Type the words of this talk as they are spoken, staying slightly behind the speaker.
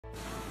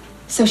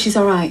So she's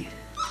all right?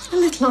 A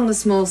little on the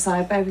small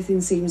side, but everything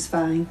seems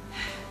fine.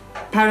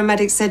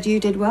 Paramedics said you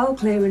did well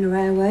clearing her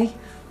airway.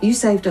 You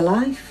saved her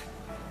life.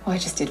 Oh, I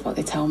just did what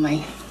they told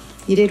me.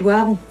 You did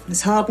well.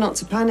 It's hard not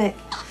to panic.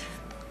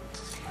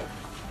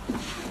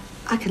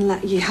 I can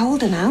let you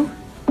hold her now.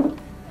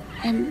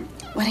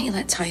 Why don't you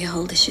let Toya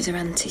hold her? She's her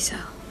auntie, so.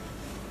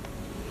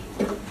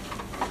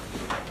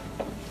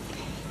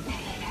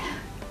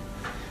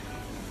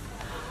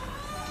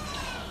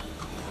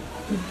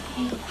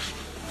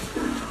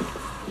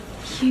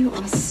 You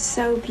are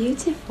so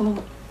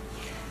beautiful.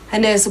 Her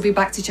nurse will be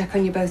back to check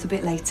on you both a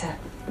bit later.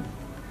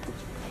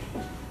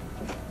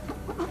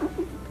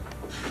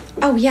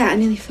 Oh, yeah, I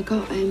nearly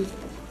forgot.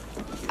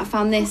 I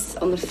found this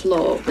on the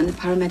floor when the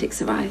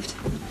paramedics arrived.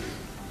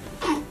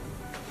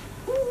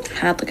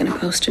 Hardly going to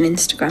post an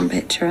Instagram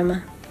picture, am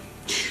I?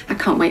 I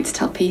can't wait to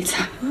tell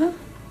Peter. What?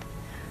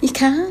 You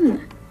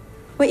can't.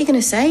 What are you going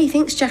to say? He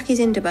thinks Jackie's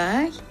in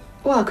Dubai.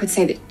 Well, I could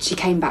say that she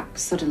came back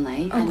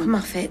suddenly. Oh, come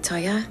off it,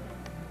 Toya.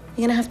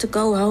 You're going to have to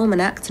go home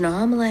and act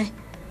normally.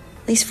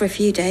 At least for a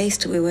few days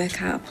till we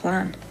work out a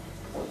plan.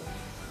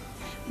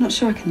 I'm not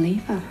sure I can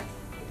leave her.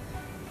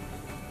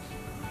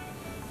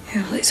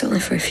 Yeah, well, it's only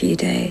for a few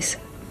days.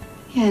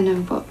 Yeah,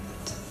 no, but...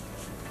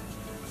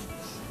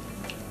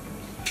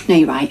 No,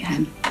 you're right, Do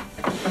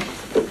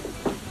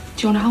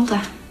you want to hold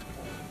her?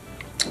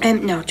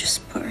 No,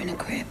 just put her in a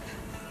crib.